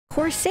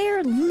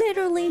Corsair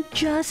literally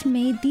just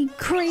made the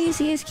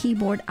craziest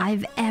keyboard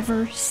I've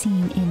ever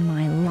seen in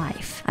my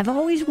life. I've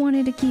always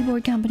wanted a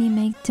keyboard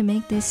company to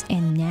make this,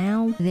 and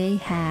now they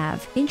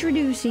have.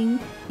 Introducing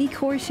the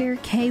Corsair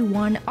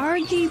K1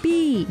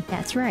 RGB.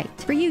 That's right.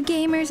 For you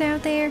gamers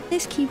out there,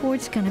 this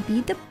keyboard's gonna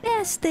be the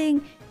best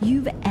thing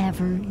you've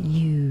ever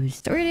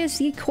used. So it is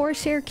the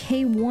Corsair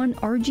K1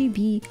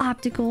 RGB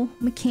optical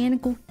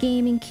mechanical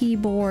gaming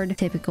keyboard.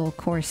 Typical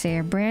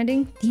Corsair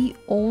branding, the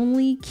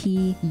only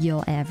key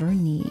you'll ever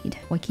need.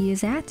 What key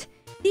is that?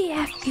 The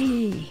F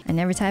key. I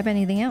never type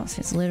anything else.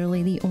 It's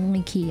literally the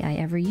only key I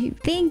ever use.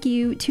 Thank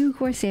you to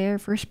Corsair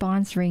for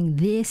sponsoring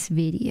this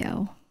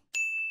video.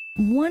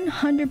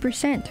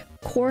 100%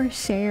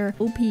 Corsair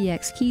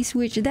OPX key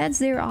switch. That's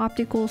their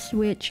optical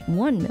switch,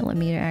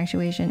 1mm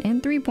actuation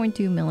and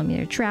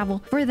 3.2mm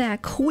travel for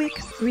that quick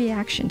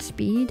reaction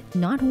speed.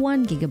 Not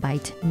 1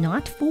 GB,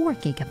 not 4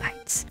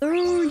 GB,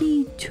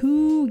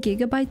 32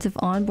 GB of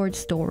onboard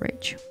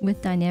storage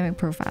with dynamic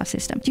profile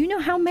system. Do you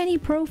know how many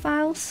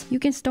profiles you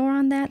can store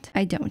on that?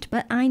 I don't,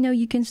 but I know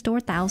you can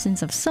store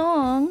thousands of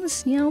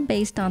songs, you know,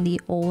 based on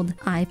the old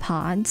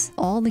iPods.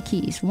 All the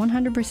keys,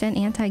 100%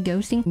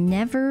 anti-ghosting.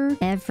 Never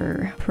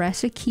ever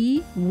press a key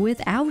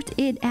without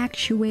it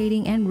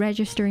actuating and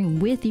registering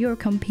with your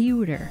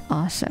computer.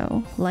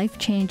 Also,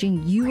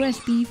 life-changing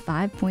USB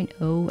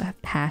 5.0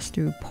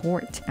 pass-through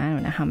port. I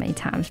don't know how many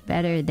times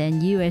better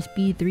than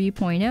USB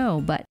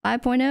 3.0, but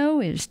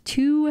 5.0 is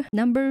 2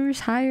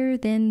 numbers higher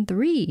than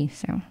 3,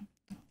 so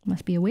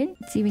must be a win.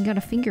 It's even got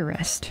a finger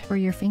rest for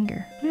your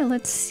finger. Well,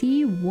 let's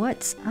see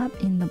what's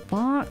up in the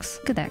box.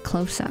 Look at that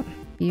close-up.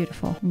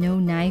 Beautiful. No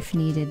knife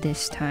needed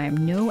this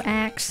time. No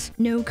axe,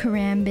 no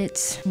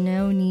karambits,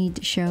 no need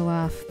to show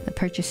off the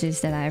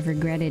purchases that I've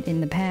regretted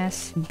in the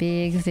past.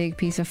 Big, thick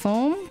piece of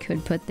foam.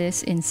 Could put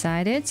this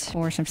inside it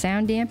for some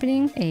sound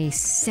dampening. A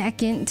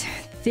second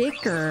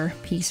thicker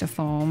piece of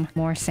foam.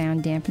 More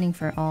sound dampening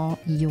for all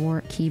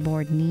your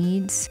keyboard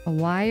needs. A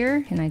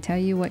wire. Can I tell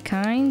you what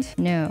kind?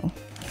 No.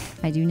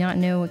 I do not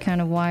know what kind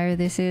of wire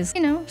this is.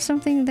 You know,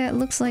 something that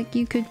looks like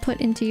you could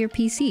put into your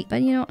PC.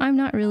 But you know, I'm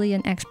not really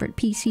an expert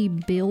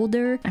PC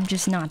builder. I'm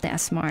just not that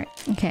smart.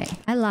 Okay,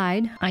 I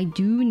lied. I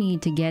do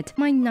need to get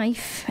my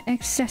knife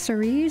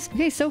accessories.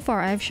 Okay, so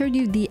far I've showed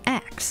you the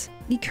axe,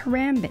 the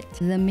karambit,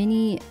 the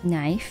mini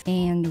knife,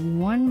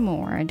 and one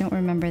more. I don't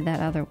remember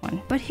that other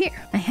one. But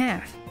here, I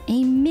have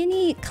a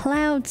mini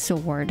cloud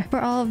sword for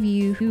all of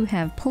you who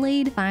have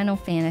played Final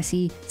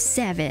Fantasy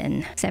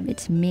VII. Except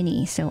it's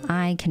mini, so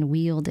I can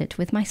wield it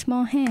with my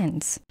small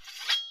hands.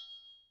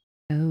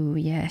 Oh,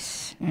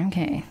 yes.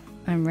 Okay.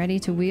 I'm ready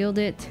to wield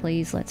it.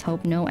 Please, let's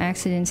hope no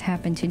accidents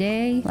happen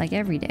today, like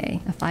every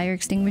day. A fire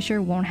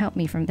extinguisher won't help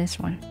me from this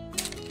one.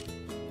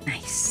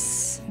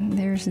 Nice.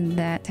 There's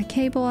that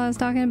cable I was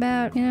talking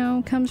about, you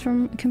know, comes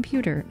from a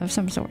computer of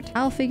some sort.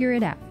 I'll figure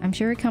it out. I'm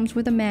sure it comes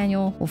with a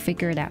manual. We'll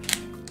figure it out.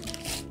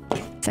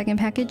 Second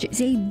package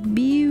is a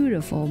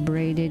beautiful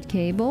braided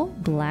cable,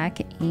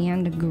 black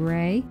and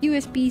gray,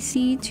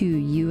 USB-C to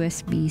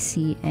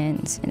USB-C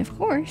ends, and of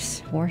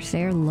course,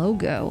 Corsair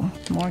logo.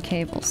 More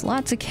cables,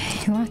 lots of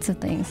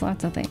things.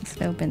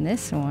 Open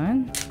this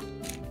one.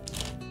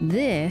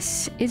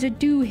 This is a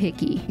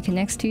doohickey. It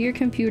connects to your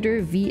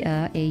computer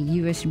via a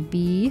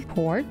USB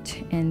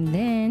port, and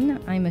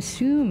then I'm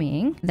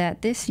assuming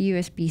that this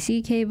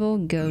USB-C cable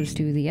goes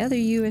to the other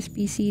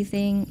USB-C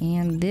thing,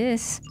 and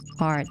this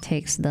part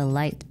takes the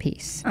light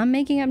piece. I'm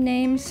making up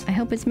names. I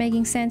hope it's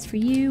making sense for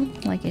you,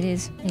 like it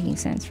is making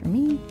sense for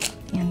me.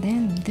 And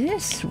then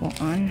this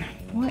one,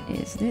 what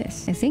is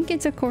this? I think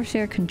it's a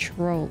Corsair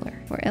controller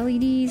for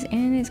LEDs,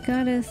 and it's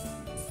got a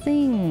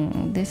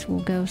thing. This will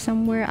go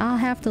somewhere. I'll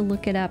have to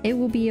look it up. It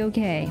will be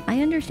okay.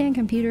 I understand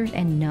computers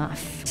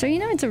enough. So you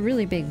know, it's a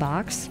really big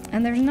box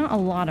and there's not a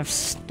lot of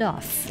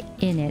stuff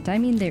in it. I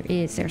mean,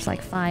 there's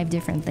like 5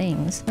 different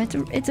things, but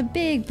it's a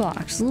big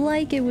box,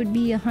 like it would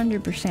be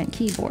 100%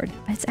 keyboard.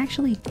 It's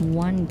actually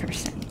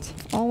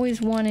 1%.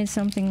 Always wanted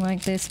something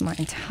like this my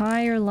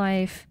entire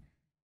life.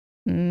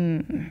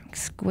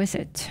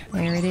 Exquisite.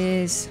 There it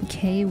is.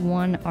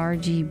 K1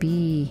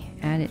 RGB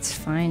at its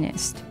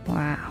finest.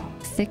 Wow.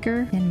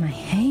 Thicker than my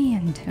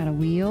hand. Got a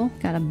wheel,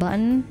 got a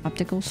button,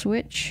 optical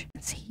switch.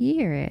 Let's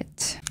hear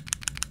it.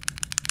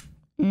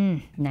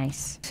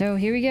 Nice. So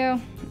here we go.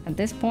 At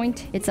this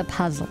point, it's a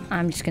puzzle.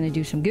 I'm just gonna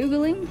do some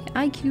Googling.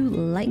 iQ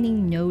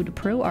Lightning Node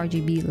Pro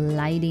RGB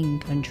lighting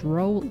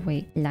control.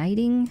 Wait,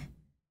 lighting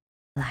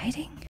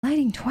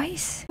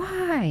twice?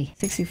 Why?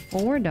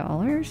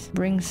 $64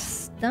 brings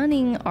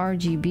stunning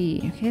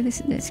RGB. Okay,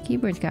 this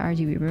keyboard's got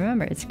RGB.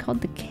 Remember, it's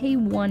called the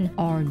K1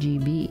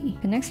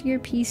 RGB. Connects to your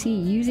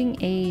PC using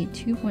a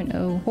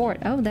 2.0 port.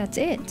 Oh, that's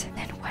it.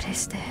 Then what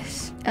is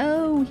this?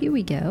 Oh, here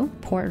we go.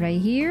 Port right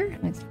here.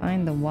 Let's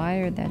find the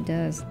wire that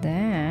does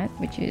that,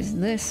 which is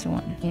this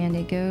one. And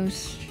it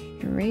goes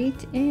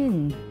straight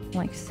in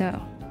like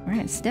so. All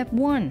right, step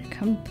 1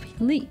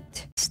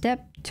 complete.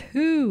 step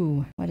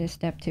 2. What is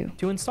step 2?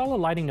 To install a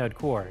lighting node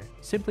core,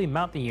 simply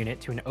mount the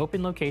unit to an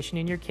open location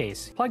in your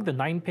case, plug the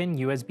 9-pin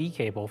USB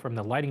cable from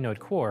the lighting node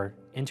core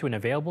into an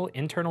available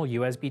internal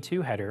USB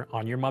 2 header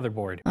on your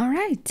motherboard.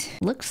 Alright,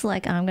 looks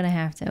like I'm gonna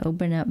have to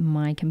open up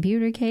my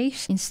computer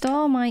case,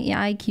 install my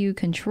iQ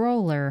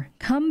controller,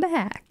 come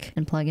back,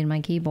 and plug in my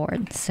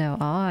keyboard. So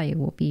I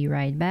will be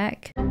right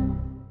back.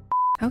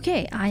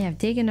 Okay, I have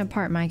taken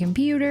apart my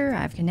computer,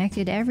 I've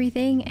connected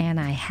everything, and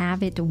I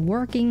have it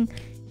working.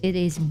 It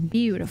is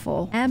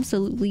beautiful,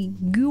 absolutely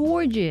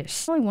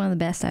gorgeous. Probably one of the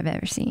best I've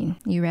ever seen.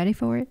 You ready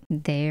for it?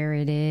 There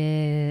it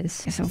is.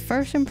 So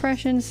first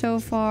impression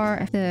so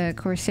far, the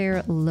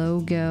Corsair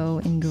logo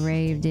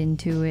engraved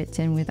into it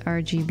and with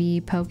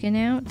RGB poking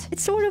out.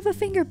 It's sort of a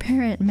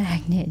fingerprint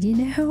magnet, you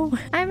know?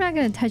 I'm not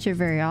gonna touch it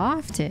very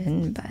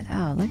often, but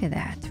oh, look at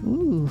that.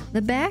 Ooh.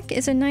 The back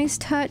is a nice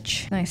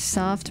touch, nice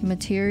soft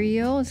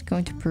material. It's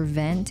going to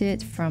prevent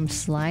it from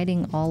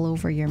sliding all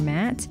over your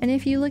mat. And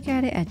if you look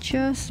at it at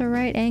just the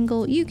right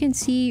angle, you can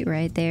see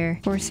right there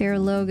Corsair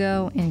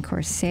logo and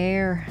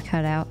Corsair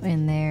cut out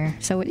in there.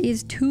 So it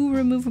is 2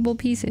 removable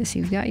pieces.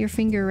 You've got your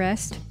finger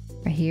rest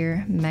right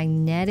here,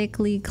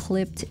 magnetically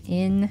clipped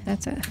in.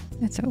 That's a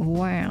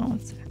wow.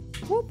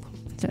 Whoop.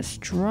 It's a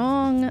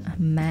strong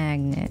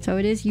magnet. So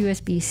it is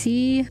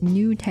USB-C,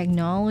 new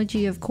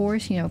technology, of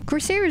course. You know,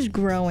 Corsair is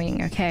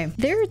growing, okay?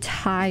 They're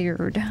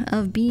tired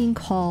of being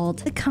called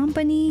the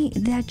company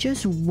that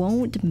just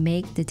won't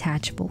make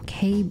detachable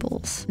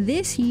cables.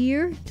 This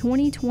year,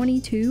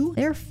 2022,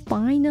 they're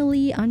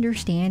finally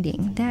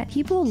understanding that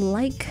people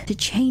like to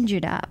change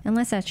it up.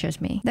 Unless that's just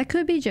me. That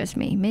could be just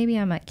me. Maybe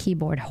I'm a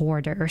keyboard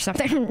hoarder or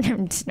something.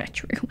 It's not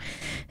true.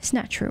 It's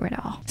not true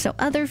at all. So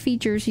other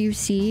features you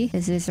see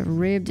is this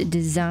ribbed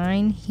design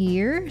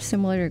here,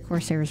 similar to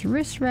Corsair's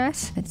wrist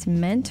rest. It's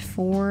meant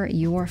for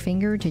your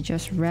finger to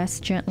just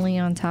rest gently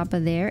on top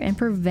of there and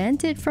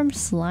prevent it from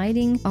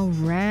sliding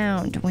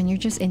around when you're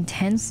just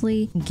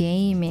intensely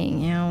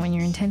gaming. You know, when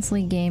you're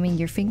intensely gaming,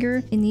 your finger,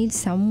 it needs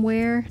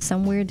somewhere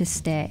to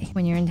stay.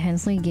 When you're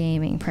intensely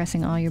gaming,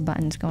 pressing all your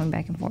buttons, going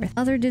back and forth.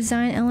 Other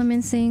design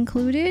elements they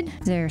included,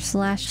 their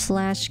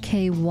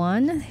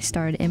 //K1. They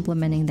started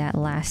implementing that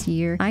last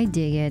year. I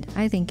dig it.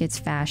 I think it's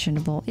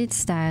fashionable. It's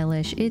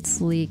stylish. It's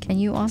sleek.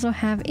 And you also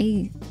have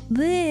a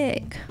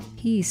thick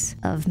piece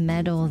of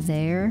metal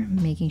there,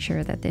 making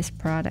sure that this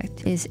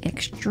product is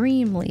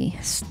extremely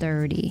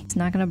sturdy. It's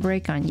not gonna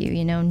break on you,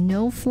 you know,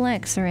 no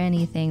flex or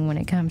anything when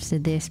it comes to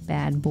this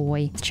bad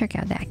boy. Let's check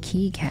out that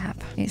keycap.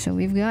 Okay, so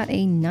we've got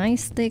a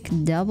nice thick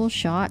double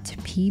shot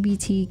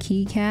PBT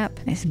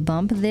keycap. Nice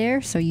bump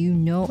there, so you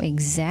know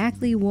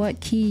exactly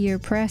what key you're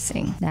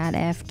pressing. That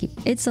F key.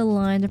 It's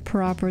aligned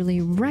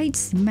properly, right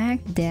smack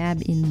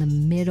dab in the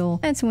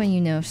middle. That's when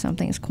you know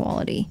something's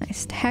quality.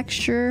 Nice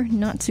texture,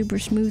 not super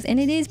smooth, and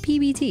it is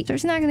PBT, so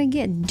it's not gonna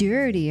get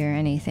dirty or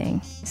anything.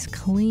 It's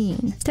clean.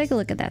 Let's take a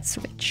look at that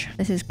switch.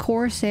 This is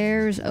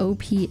Corsair's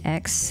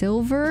OPX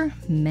Silver,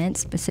 meant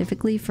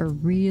specifically for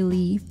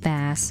really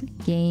fast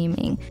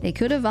gaming. They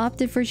could have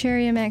opted for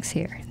Cherry MX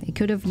here. They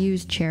could have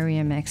used Cherry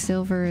MX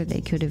Silver. They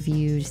could have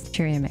used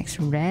Cherry MX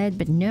Red,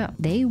 but no,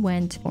 they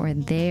went for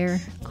their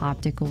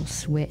optical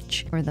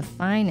switch, for the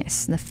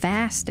finest, the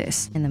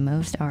fastest, and the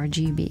most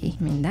RGB.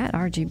 I mean, that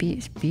RGB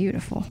is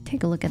beautiful.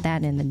 Take a look at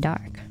that in the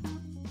dark.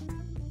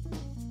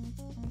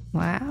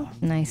 Wow,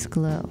 nice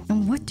glow.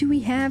 And what do we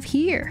have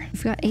here?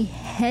 We've got a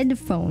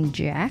headphone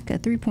jack, a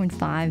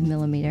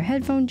 3.5mm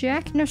headphone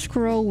jack, and a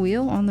scroll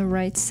wheel on the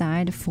right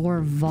side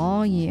for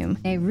volume.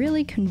 Okay,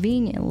 really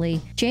conveniently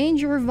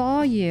change your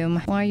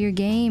volume while you're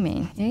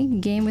gaming. Okay, you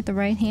can game with the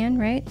right hand,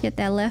 right? Get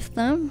that left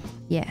thumb.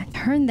 Yeah,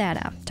 turn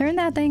that up. Turn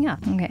that thing up.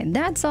 Okay,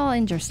 that's all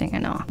interesting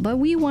and all, but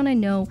we want to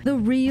know the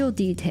real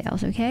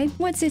details, okay?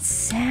 What's it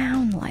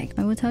sound like?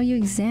 I will tell you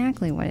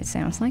exactly what it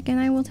sounds like,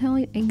 and I will tell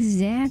you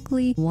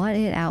exactly what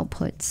it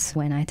outputs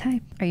when I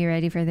type. Are you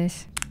ready for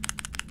this?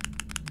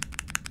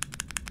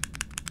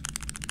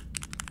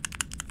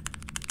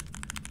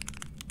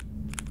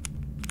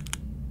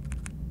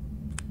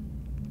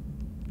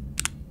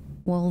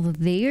 Well,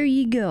 there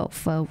you go,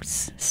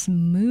 folks.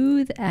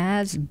 Smooth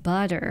as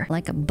butter.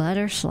 Like a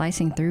butter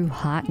slicing through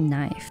hot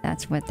knife.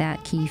 That's what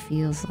that key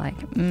feels like.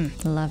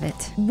 Love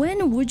it.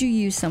 When would you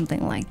use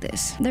something like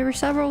this? There are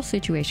several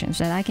situations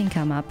that I can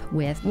come up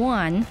with.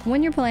 One,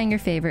 when you're playing your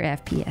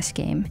favorite FPS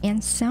game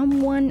and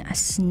someone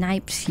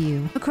snipes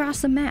you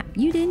across the map.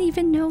 You didn't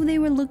even know they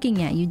were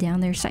looking at you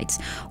down their sights.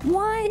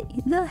 Why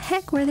the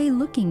heck were they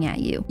looking at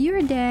you?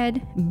 You're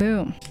dead.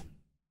 Boom.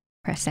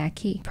 Press that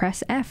key.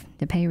 Press F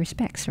to pay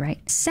respects, right?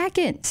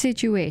 Second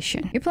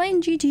situation. You're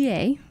playing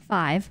GTA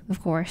 5, of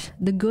course,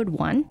 the good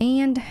one,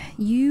 and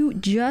you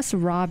just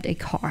robbed a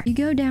car. You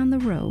go down the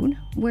road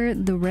where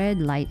the red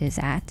light is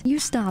at. You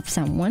stop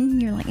someone.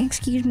 You're like,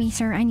 excuse me,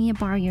 sir, I need to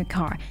borrow your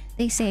car.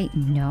 They say,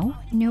 no,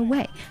 no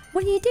way.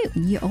 What do?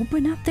 You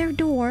open up their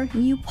door,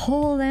 you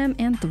pull them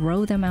and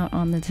throw them out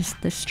on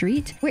the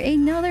street where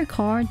another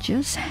car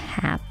just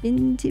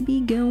happened to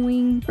be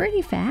going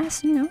pretty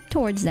fast, you know,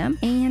 towards them,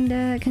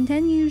 and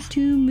continues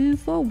to move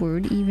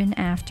forward even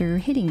after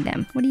hitting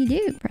them. What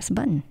do? Press a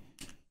button.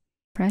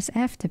 Press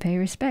F to pay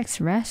respects.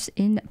 Rest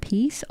in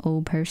peace,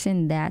 old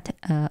person that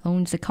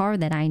owns the car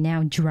that I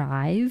now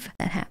drive.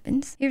 That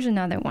happens. Here's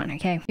another one,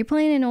 okay? You're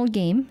playing an old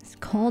game. It's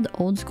called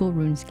Old School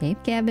RuneScape.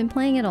 Okay, I've been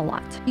playing it a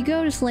lot. You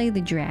go to slay the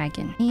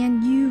dragon,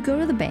 and you go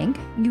to the bank.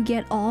 You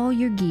get all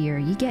your gear.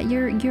 You get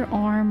your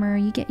armor.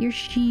 You get your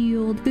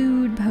shield,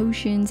 food,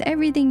 potions,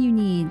 everything you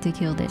need to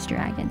kill this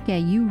dragon. Okay,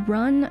 you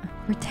run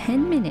for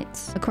 10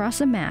 minutes across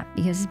the map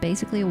because it's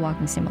basically a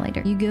walking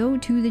simulator. You go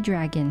to the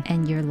dragon,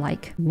 and you're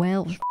like,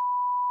 well,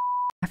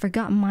 I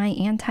forgot my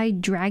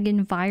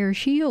anti-dragon fire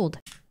shield.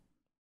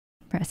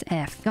 Press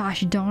F.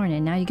 Gosh darn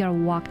it, now you gotta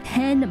walk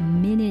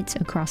 10 minutes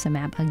across the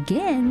map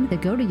again to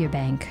go to your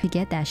bank to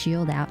get that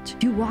shield out.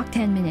 To walk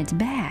 10 minutes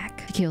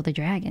back to kill the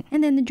dragon.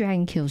 And then the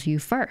dragon kills you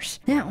first.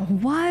 Now,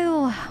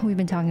 while we've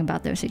been talking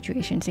about those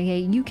situations, okay,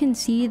 you can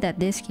see that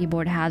this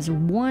keyboard has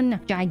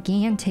one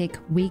gigantic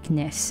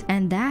weakness.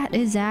 And that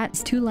is that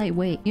it's too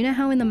lightweight. You know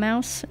how in the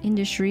mouse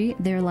industry,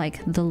 they're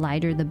like, the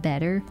lighter the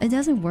better? It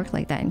doesn't work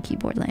like that in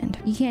keyboard land.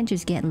 You can't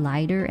just get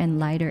lighter and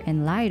lighter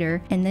and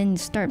lighter and then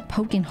start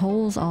poking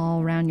holes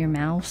all around your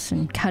mouse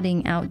and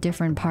cutting out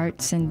different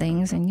parts and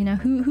things, and you know,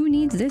 who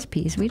needs this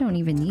piece? We don't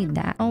even need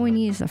that. All we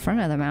need is the front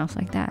of the mouse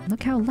like that.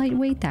 Look how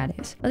lightweight that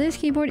is. But this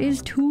keyboard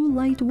is too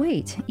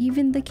lightweight.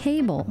 Even the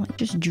cable, it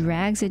just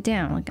drags it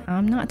down. Like,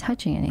 I'm not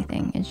touching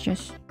anything. It's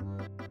just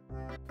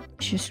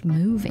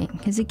moving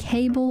because the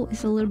cable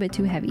is a little bit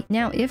too heavy.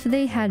 Now, if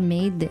they had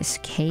made this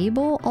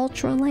cable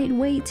ultra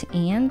lightweight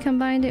and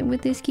combined it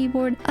with this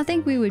keyboard, I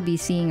think we would be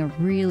seeing a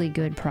really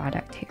good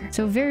product here.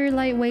 So very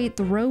lightweight.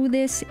 Throw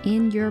this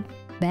in your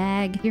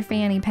bag, your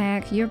fanny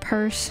pack, your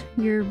purse,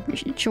 your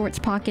shorts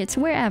pockets,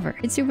 wherever.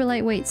 It's super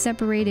lightweight.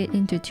 Separate it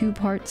into 2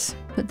 parts.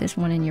 Put this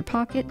one in your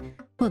pocket,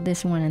 put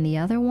this one in the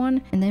other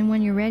one, and then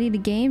when you're ready to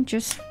game,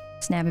 just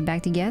snap it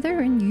back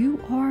together and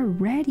you are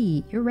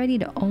ready. You're ready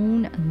to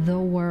own the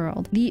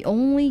world. The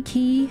only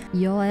key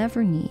you'll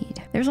ever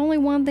need. There's only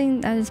one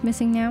thing that is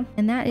missing now,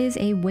 and that is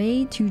a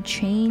way to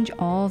change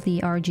all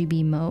the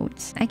RGB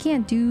modes. I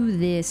can't do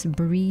this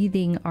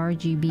breathing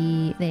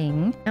RGB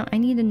thing. Now, I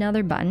need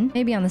another button,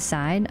 maybe on the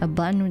side, a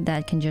button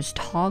that can just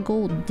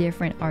toggle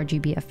different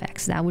RGB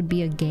effects. That would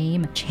be a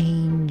game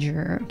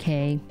changer,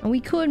 okay? And we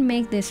could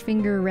make this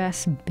finger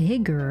rest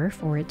bigger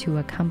for it to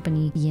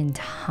accompany the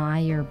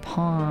entire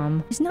palm.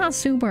 It's not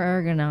super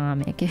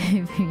ergonomic.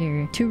 If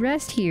you're to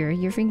rest here,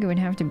 your finger would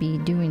have to be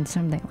doing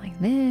something like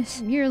this.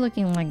 You're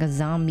looking like a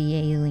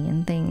zombie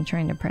alien thing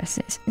trying to press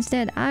this.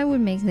 Instead, I would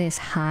make this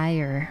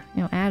higher,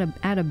 you know,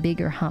 add a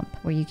bigger hump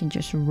where you can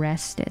just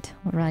rest it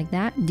like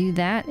that. Do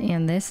that,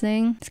 and this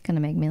thing, it's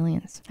gonna make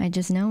millions. I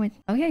just know it.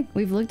 Okay,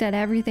 we've looked at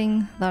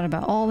everything, thought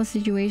about all the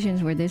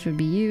situations where this would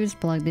be used,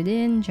 plugged it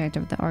in, checked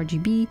out the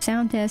RGB.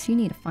 Sound test, you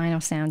need a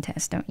final sound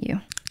test, don't you?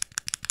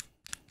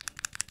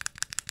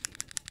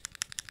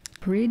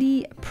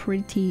 Pretty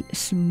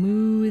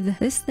smooth.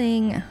 This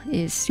thing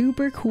is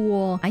super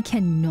cool. I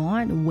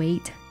cannot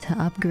wait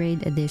to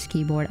upgrade this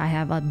keyboard. I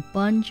have a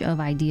bunch of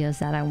ideas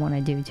that I want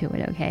to do to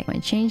it, okay? I'm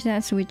gonna change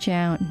that switch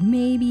out.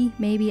 Maybe,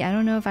 I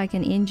don't know if I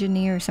can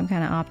engineer some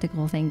kind of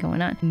optical thing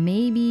going on.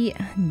 Maybe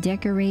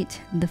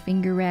decorate the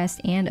finger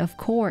rest, and of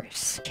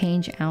course,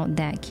 change out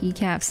that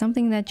keycap.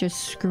 Something that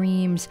just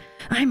screams,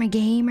 I'm a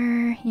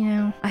gamer, you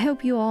know? I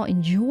hope you all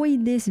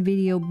enjoyed this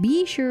video.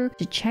 Be sure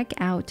to check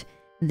out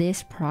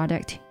this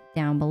product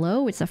down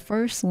below. It's the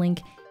first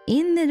link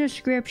in the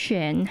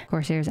description.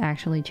 Corsair is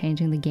actually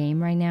changing the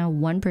game right now.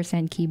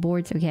 1%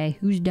 keyboards. Okay,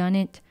 who's done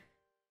it?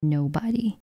 Nobody.